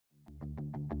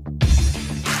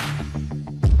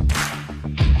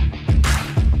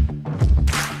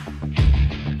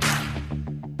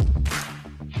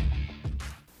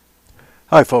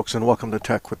Hi folks, and welcome to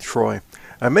Tech with Troy.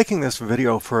 I'm making this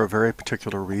video for a very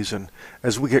particular reason.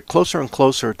 As we get closer and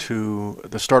closer to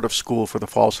the start of school for the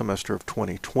fall semester of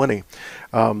 2020,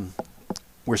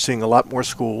 we're seeing a lot more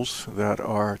schools that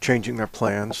are changing their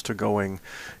plans to going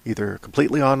either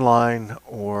completely online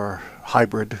or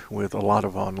hybrid with a lot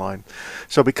of online.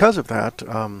 So because of that,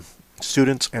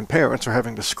 students and parents are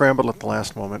having to scramble at the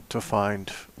last moment to find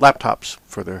laptops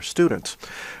for their students.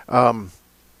 And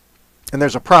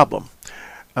there's a problem.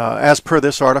 As per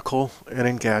this article in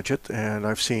Engadget, and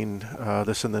I've seen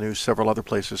this in the news several other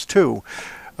places too,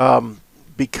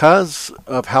 because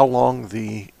of how long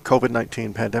the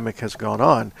COVID-19 pandemic has gone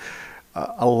on,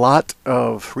 a lot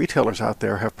of retailers out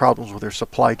there have problems with their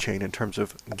supply chain in terms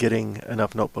of getting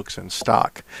enough notebooks in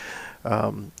stock.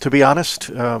 To be honest,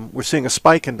 we're seeing a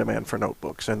spike in demand for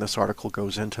notebooks, and this article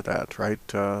goes into that, right?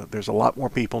 There's a lot more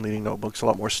people needing notebooks, a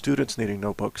lot more students needing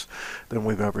notebooks than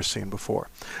we've ever seen before.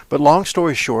 But long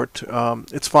story short,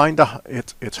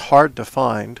 it's hard to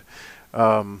find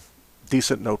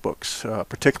decent notebooks,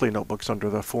 particularly notebooks under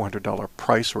the $400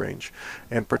 price range,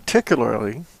 and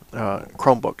particularly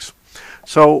Chromebooks.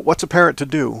 So what's a parent to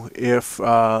do if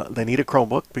they need a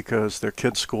Chromebook because their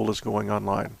kid's school is going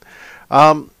online?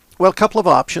 Well, a couple of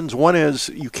options. One is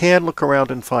you can look around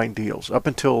and find deals. Up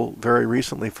until very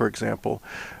recently, for example,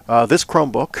 this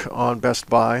Chromebook on Best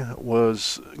Buy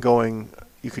was going,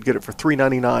 you could get it for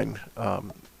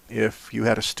 $399 if you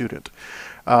had a student.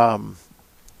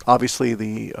 Obviously,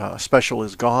 the special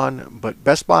is gone, but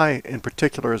Best Buy in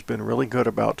particular has been really good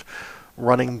about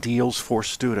running deals for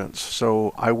students.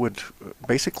 So I would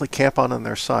basically camp on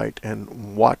their site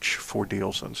and watch for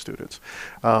deals on students.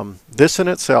 This in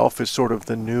itself is sort of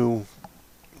the new,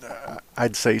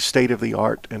 I'd say, state of the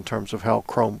art in terms of how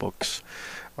Chromebooks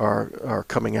are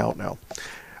coming out now.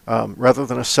 Rather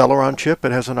than a Celeron chip,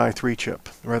 it has an i3 chip.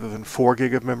 Rather than 4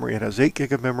 gig of memory, it has 8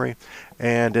 gig of memory,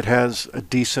 and it has a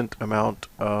decent amount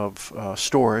of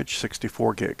storage,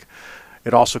 64 gig.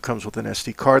 It also comes with an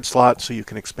SD card slot, so you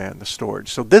can expand the storage.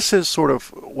 So this is sort of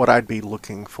what I'd be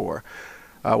looking for.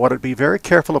 What I'd be very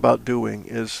careful about doing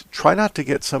is try not to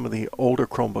get some of the older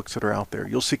Chromebooks that are out there.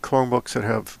 You'll see Chromebooks that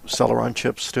have Celeron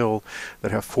chips still, that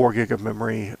have 4 gig of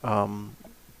memory,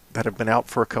 that have been out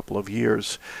for a couple of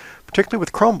years. Particularly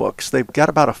with Chromebooks, they've got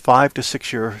about a 5 to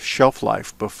 6 year shelf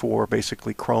life before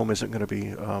basically Chrome isn't going to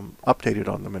be updated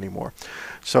on them anymore.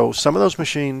 So some of those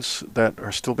machines that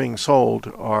are still being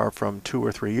sold are from 2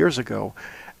 or 3 years ago,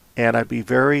 and I'd be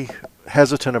very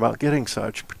hesitant about getting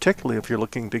such, particularly if you're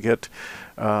looking to get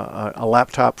a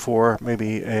laptop for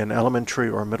maybe an elementary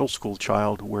or middle school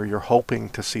child where you're hoping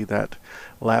to see that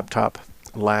laptop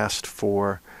last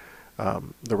for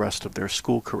the rest of their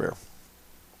school career.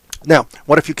 Now,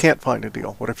 what if you can't find a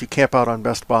deal? What if you camp out on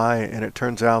Best Buy and it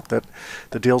turns out that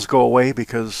the deals go away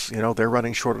because, you know, they're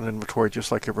running short on inventory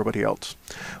just like everybody else?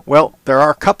 Well, there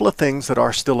are a couple of things that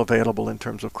are still available in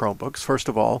terms of Chromebooks. First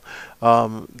of all,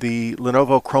 the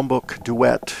Lenovo Chromebook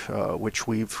Duet, which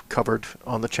we've covered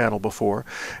on the channel before,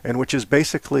 and which is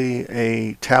basically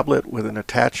a tablet with an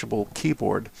attachable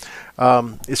keyboard,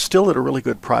 is still at a really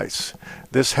good price.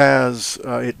 This has,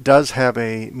 it does have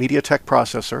a MediaTek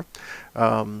processor,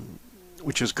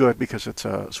 which is good because it's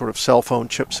a sort of cell phone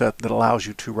chipset that allows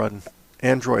you to run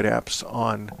Android apps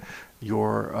on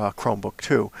your Chromebook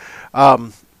too.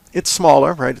 It's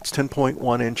smaller, right? It's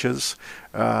 10.1 inches.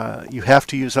 You have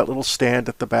to use that little stand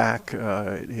at the back.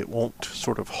 It won't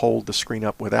sort of hold the screen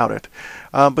up without it.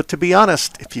 But to be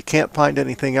honest, if you can't find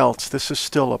anything else, this is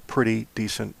still a pretty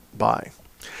decent buy.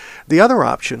 The other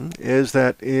option is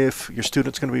that if your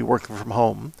student's going to be working from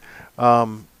home,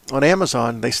 on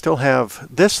Amazon, they still have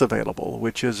this available,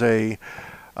 which is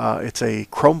it's a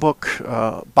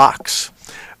Chromebook box,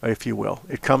 if you will.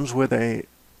 It comes with a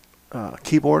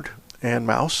keyboard and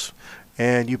mouse,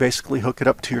 and you basically hook it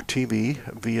up to your TV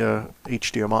via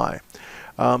HDMI.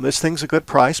 This thing's a good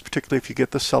price, particularly if you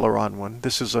get the Celeron one.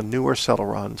 This is a newer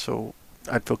Celeron, so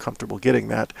I'd feel comfortable getting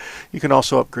that. You can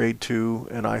also upgrade to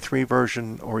an i3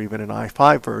 version or even an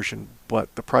i5 version,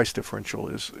 but the price differential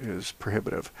is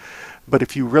prohibitive. But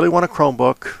if you really want a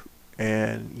Chromebook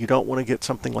and you don't want to get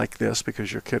something like this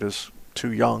because your kid is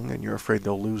too young and you're afraid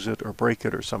they'll lose it or break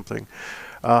it or something,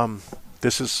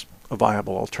 this is a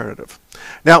viable alternative.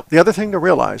 Now, the other thing to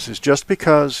realize is just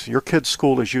because your kid's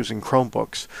school is using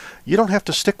Chromebooks, you don't have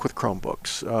to stick with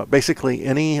Chromebooks. Basically,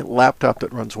 any laptop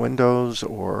that runs Windows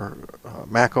or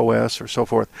Mac OS or so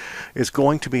forth is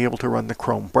going to be able to run the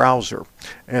Chrome browser.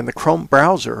 And the Chrome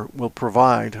browser will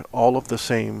provide all of the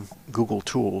same Google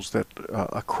tools that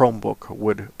a Chromebook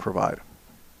would provide.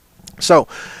 So,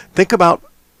 think about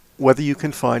whether you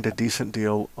can find a decent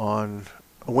deal on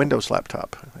a Windows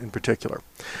laptop in particular.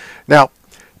 Now,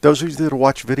 those of you that have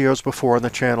watched videos before on the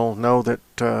channel know that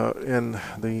in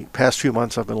the past few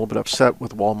months I've been a little bit upset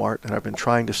with Walmart, and I've been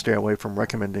trying to stay away from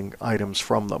recommending items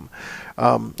from them.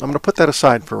 I'm going to put that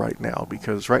aside for right now,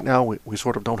 because right now we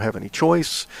sort of don't have any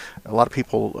choice. A lot of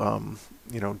people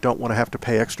don't want to have to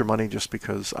pay extra money just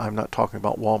because I'm not talking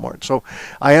about Walmart. So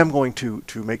I am going to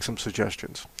make some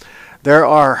suggestions. There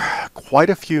are quite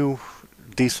a few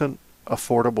decent,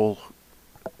 affordable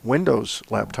Windows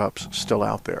laptops still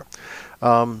out there.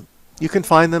 You can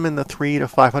find them in the $300 to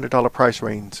 $500 price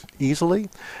range easily.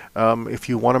 If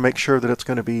you want to make sure that it's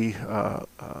going to be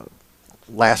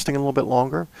lasting a little bit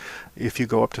longer, if you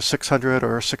go up to $600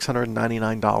 or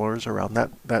 $699, around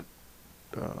that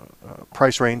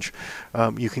price range,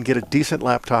 you can get a decent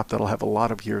laptop that'll have a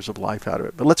lot of years of life out of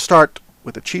it. But let's start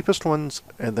with the cheapest ones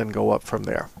and then go up from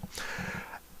there.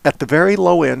 At the very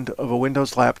low end of a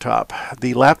Windows laptop,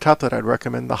 the laptop that I'd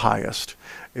recommend the highest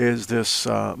is this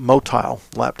Motile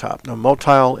laptop. Now,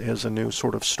 Motile is a new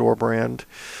sort of store brand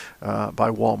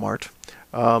by Walmart.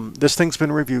 This thing's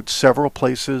been reviewed several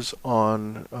places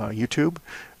on YouTube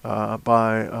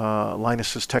by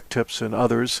Linus's Tech Tips and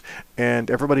others, and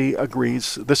everybody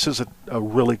agrees this is a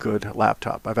really good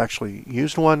laptop. I've actually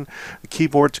used one. The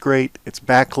keyboard's great. It's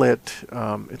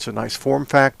backlit. It's a nice form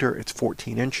factor. It's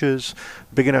 14 inches,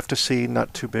 big enough to see,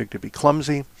 not too big to be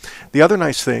clumsy. The other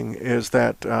nice thing is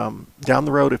that down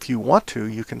the road, if you want to,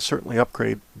 you can certainly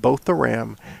upgrade both the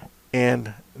RAM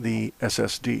and the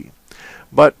SSD.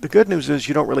 But the good news is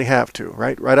you don't really have to,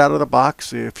 right? Right out of the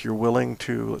box, if you're willing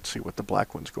to, let's see what the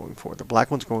black one's going for. The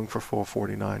black one's going for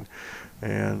 $449,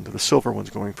 and the silver one's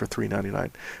going for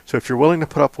 $399. So if you're willing to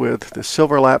put up with the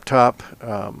silver laptop,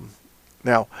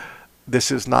 now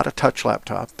this is not a touch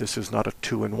laptop. This is not a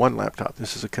 2-in-1 laptop.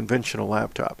 This is a conventional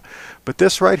laptop. But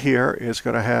this right here is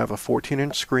going to have a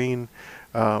 14-inch screen.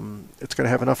 It's going to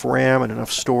have enough RAM and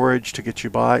enough storage to get you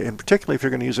by, and particularly if you're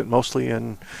going to use it mostly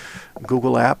in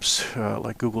Google apps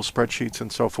like Google Spreadsheets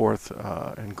and so forth,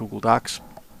 and Google Docs,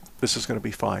 this is going to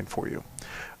be fine for you.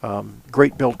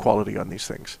 Great build quality on these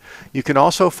things. You can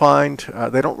also find,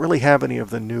 they don't really have any of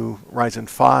the new Ryzen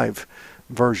 5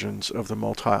 versions of the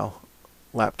Motile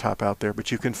laptop out there,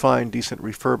 but you can find decent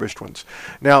refurbished ones.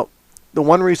 Now, the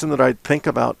one reason that I think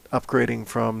about upgrading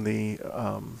from the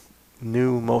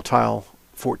new Motile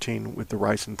 14 with the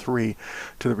Ryzen 3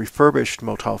 to the refurbished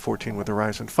Motile 14 with the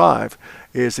Ryzen 5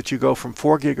 is that you go from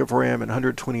 4 gig of RAM and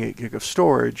 128 gig of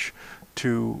storage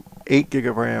to 8 gig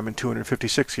of RAM and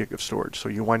 256 gig of storage. So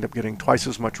you wind up getting twice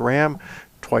as much RAM,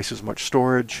 twice as much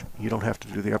storage. You don't have to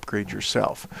do the upgrade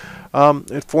yourself.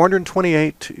 At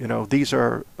 428, these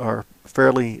are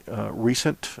fairly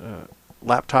recent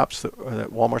laptops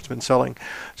that Walmart's been selling.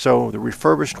 So the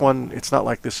refurbished one, it's not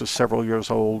like this is several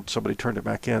years old, somebody turned it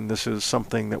back in. This is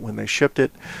something that when they shipped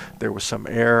it, there was some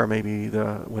error, maybe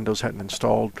the Windows hadn't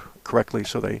installed correctly,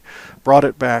 so they brought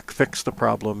it back, fixed the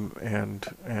problem, and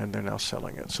they're now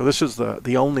selling it. So this is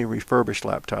the only refurbished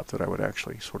laptop that I would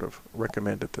actually sort of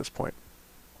recommend at this point.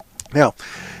 Now,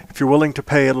 if you're willing to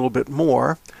pay a little bit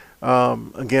more,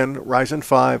 again, Ryzen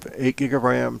 5, 8 gig of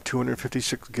RAM,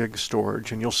 256 gig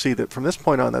storage, and you'll see that from this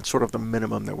point on, that's sort of the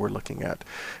minimum that we're looking at.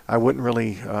 I wouldn't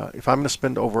really, if I'm going to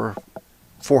spend over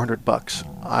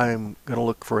 $400, I'm going to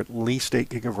look for at least 8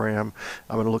 gig of RAM.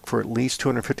 I'm going to look for at least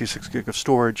 256 gig of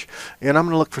storage, and I'm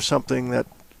going to look for something that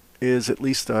is at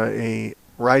least a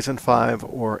Ryzen 5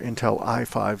 or Intel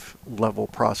i5 level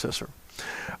processor.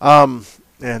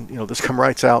 And this comes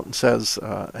right out and says,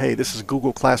 hey, this is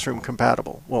Google Classroom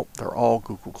compatible. Well, they're all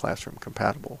Google Classroom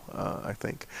compatible, I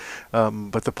think.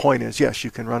 But the point is, yes, you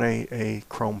can run a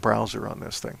Chrome browser on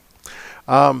this thing.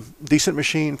 Decent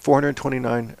machine,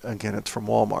 $429. Again, it's from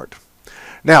Walmart.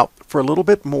 Now, for a little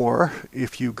bit more,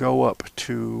 if you go up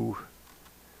to,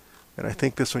 and I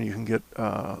think this one you can get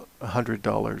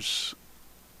 $100.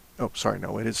 Oh, sorry,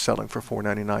 no, it is selling for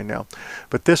 $499 now.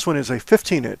 But this one is a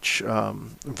 15-inch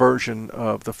version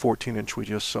of the 14-inch we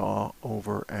just saw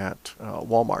over at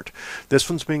Walmart. This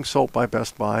one's being sold by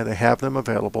Best Buy. They have them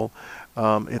available.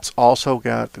 It's also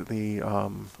got the,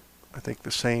 I think,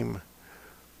 the same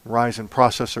Ryzen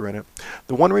processor in it.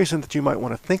 The one reason that you might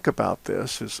want to think about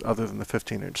this is, other than the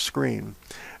 15-inch screen,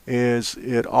 is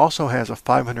it also has a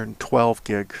 512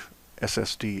 gig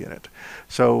SSD in it.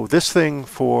 So this thing,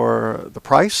 for the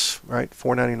price, right,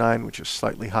 $499, which is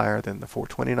slightly higher than the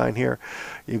 $429 here,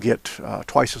 you get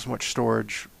twice as much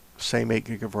storage, same 8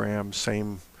 gig of RAM,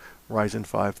 same Ryzen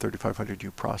 5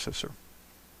 3500U processor.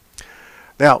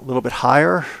 Now, a little bit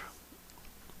higher,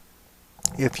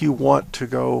 if you want to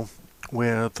go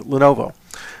with Lenovo.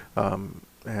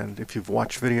 And if you've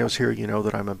watched videos here, you know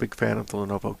that I'm a big fan of the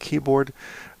Lenovo keyboard.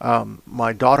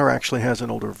 My daughter actually has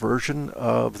an older version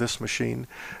of this machine.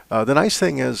 The nice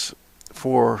thing is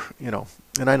for,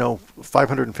 and I know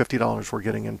 $550 we're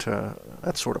getting into,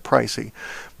 that's sort of pricey,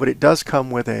 but it does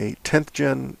come with a 10th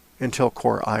gen Intel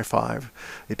Core i5.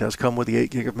 It does come with the 8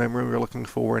 gig of memory we're looking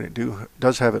for, and it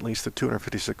does have at least the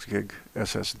 256 gig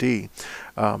SSD.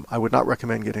 I would not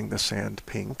recommend getting the sand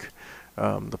pink.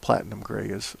 The platinum gray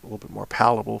is a little bit more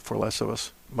palatable for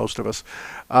most of us.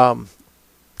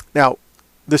 Now,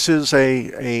 this is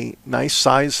a nice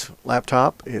size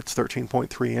laptop. It's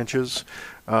 13.3 inches.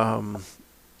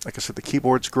 Like I said, the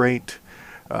keyboard's great.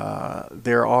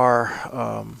 There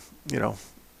are,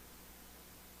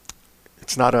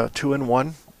 it's not a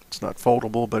 2-in-1. It's not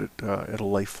foldable, but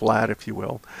it'll lay flat, if you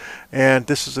will. And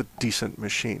this is a decent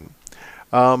machine.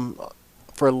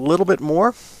 For a little bit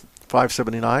more,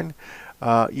 $579,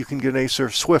 you can get an Acer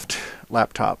Swift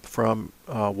laptop from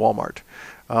Walmart.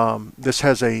 This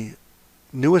has a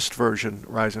newest version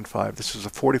Ryzen 5. This is a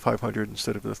 4500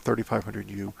 instead of the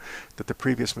 3500U that the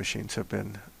previous machines have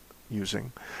been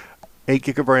using. 8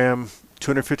 gig of RAM,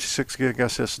 256 gig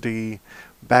SSD,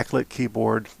 backlit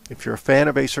keyboard. If you're a fan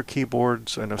of Acer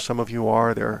keyboards, I know some of you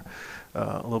are, they're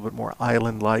a little bit more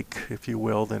island-like, if you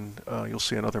will, than you'll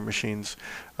see on other machines.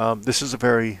 This is a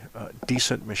very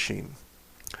decent machine.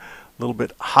 A little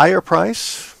bit higher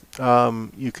price,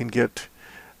 you can get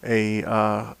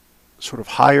a sort of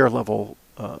higher level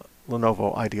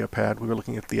Lenovo IdeaPad. We were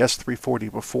looking at the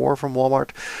S340 before from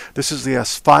Walmart. This is the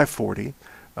S540.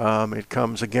 It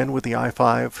comes again with the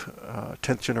i5,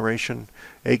 10th generation,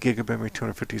 8 gig of memory,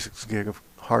 256 gig of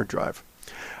hard drive.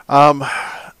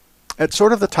 At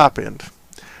sort of the top end,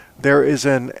 there is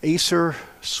an Acer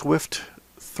Swift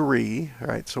 3,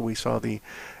 right? So we saw the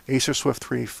Acer Swift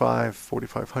 3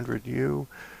 4500U.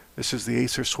 This is the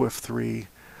Acer Swift 3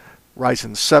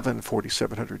 Ryzen 7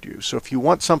 4700U. So if you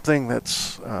want something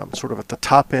that's sort of at the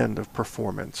top end of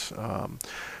performance,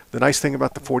 the nice thing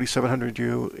about the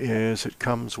 4700U is it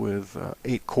comes with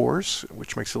 8 cores,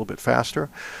 which makes it a little bit faster.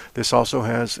 This also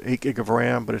has 8 gig of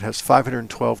RAM, but it has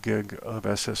 512 gig of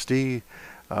SSD,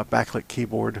 backlit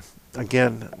keyboard.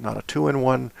 Again, not a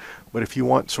 2-in-1, but if you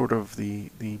want sort of the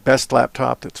best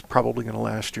laptop that's probably going to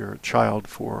last your child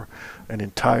for an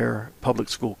entire public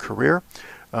school career,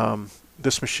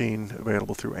 this machine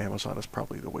available through Amazon is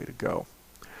probably the way to go.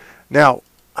 Now,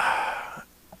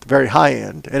 the very high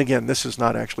end, and again, this is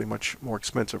not actually much more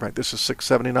expensive, right? This is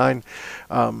 $679.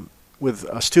 With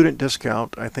a student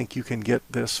discount, I think you can get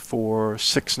this for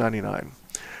 $699.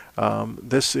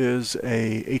 This is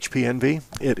a HP Envy.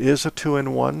 It is a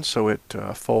 2-in-1, so it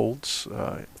folds.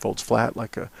 It folds flat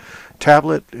like a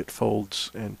tablet. It folds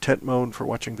in tent mode for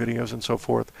watching videos and so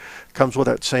forth. Comes with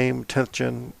that same 10th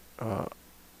gen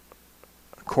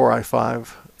Core i5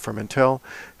 from Intel.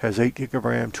 Has 8 gig of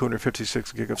RAM,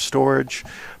 256 gig of storage.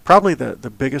 Probably the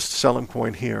biggest selling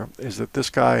point here is that this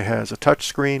guy has a touch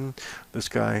screen. This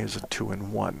guy is a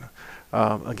 2-in-1.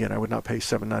 Again, I would not pay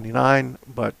 $799,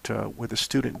 but with a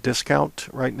student discount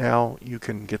right now, you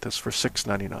can get this for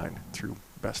 $699 through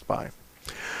Best Buy.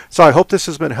 So I hope this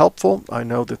has been helpful. I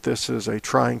know that this is a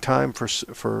trying time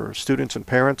for students and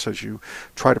parents as you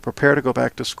try to prepare to go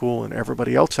back to school, and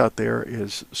everybody else out there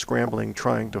is scrambling,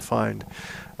 trying to find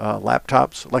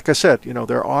laptops. Like I said,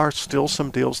 there are still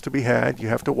some deals to be had. You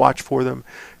have to watch for them,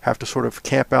 have to sort of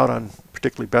camp out on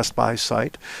particularly Best Buy's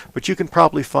site, but you can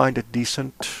probably find a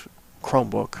decent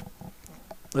Chromebook,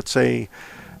 let's say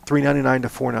 $399 to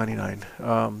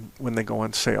 $499 when they go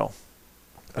on sale,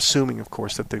 assuming, of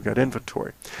course, that they've got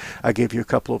inventory. I gave you a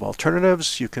couple of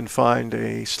alternatives. You can find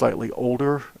a slightly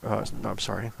older, I'm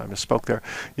sorry, I misspoke there.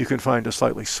 You can find a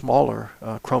slightly smaller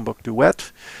Chromebook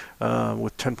Duet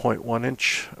with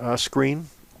 10.1-inch screen.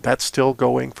 That's still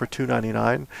going for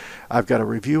 $299. I've got a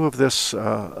review of this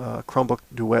Chromebook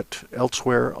Duet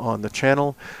elsewhere on the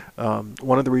channel.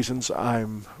 One of the reasons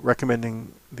I'm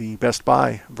recommending the Best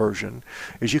Buy version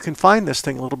is you can find this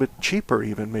thing a little bit cheaper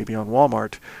even maybe on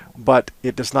Walmart, but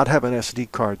it does not have an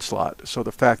SD card slot. So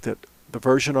the fact that the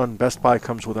version on Best Buy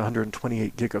comes with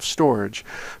 128 gig of storage,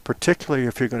 particularly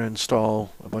if you're going to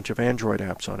install a bunch of Android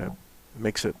apps on it,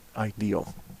 makes it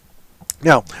ideal.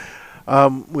 Now,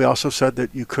 we also said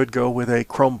that you could go with a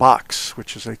Chromebox,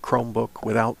 which is a Chromebook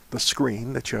without the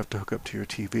screen that you have to hook up to your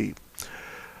TV.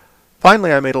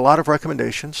 Finally, I made a lot of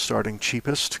recommendations, starting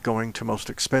cheapest, going to most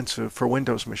expensive for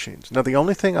Windows machines. Now, the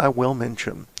only thing I will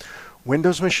mention,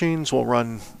 Windows machines will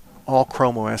run all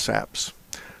Chrome OS apps.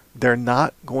 They're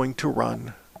not going to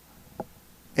run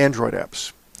Android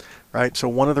apps, right? So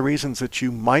one of the reasons that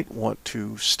you might want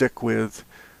to stick with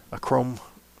a Chrome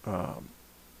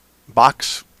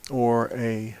box or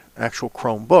a actual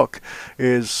Chromebook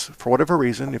is, for whatever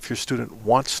reason, if your student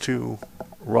wants to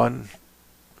run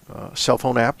cell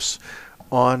phone apps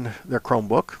on their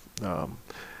Chromebook,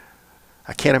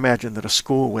 I can't imagine that a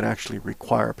school would actually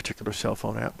require a particular cell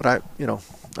phone app, but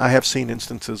I have seen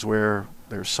instances where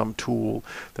there's some tool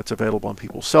that's available on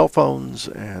people's cell phones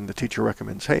and the teacher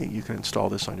recommends, hey, you can install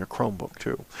this on your Chromebook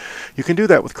too. You can do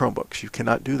that with Chromebooks. You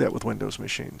cannot do that with Windows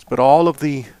machines, but all of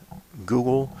the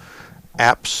Google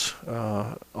apps,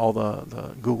 all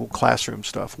the Google Classroom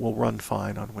stuff will run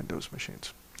fine on Windows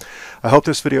machines. I hope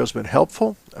this video has been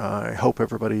helpful. I hope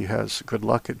everybody has good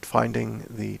luck at finding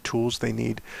the tools they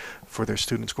need for their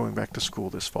students going back to school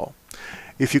this fall.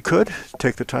 If you could,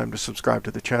 take the time to subscribe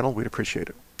to the channel. We'd appreciate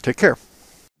it. Take care.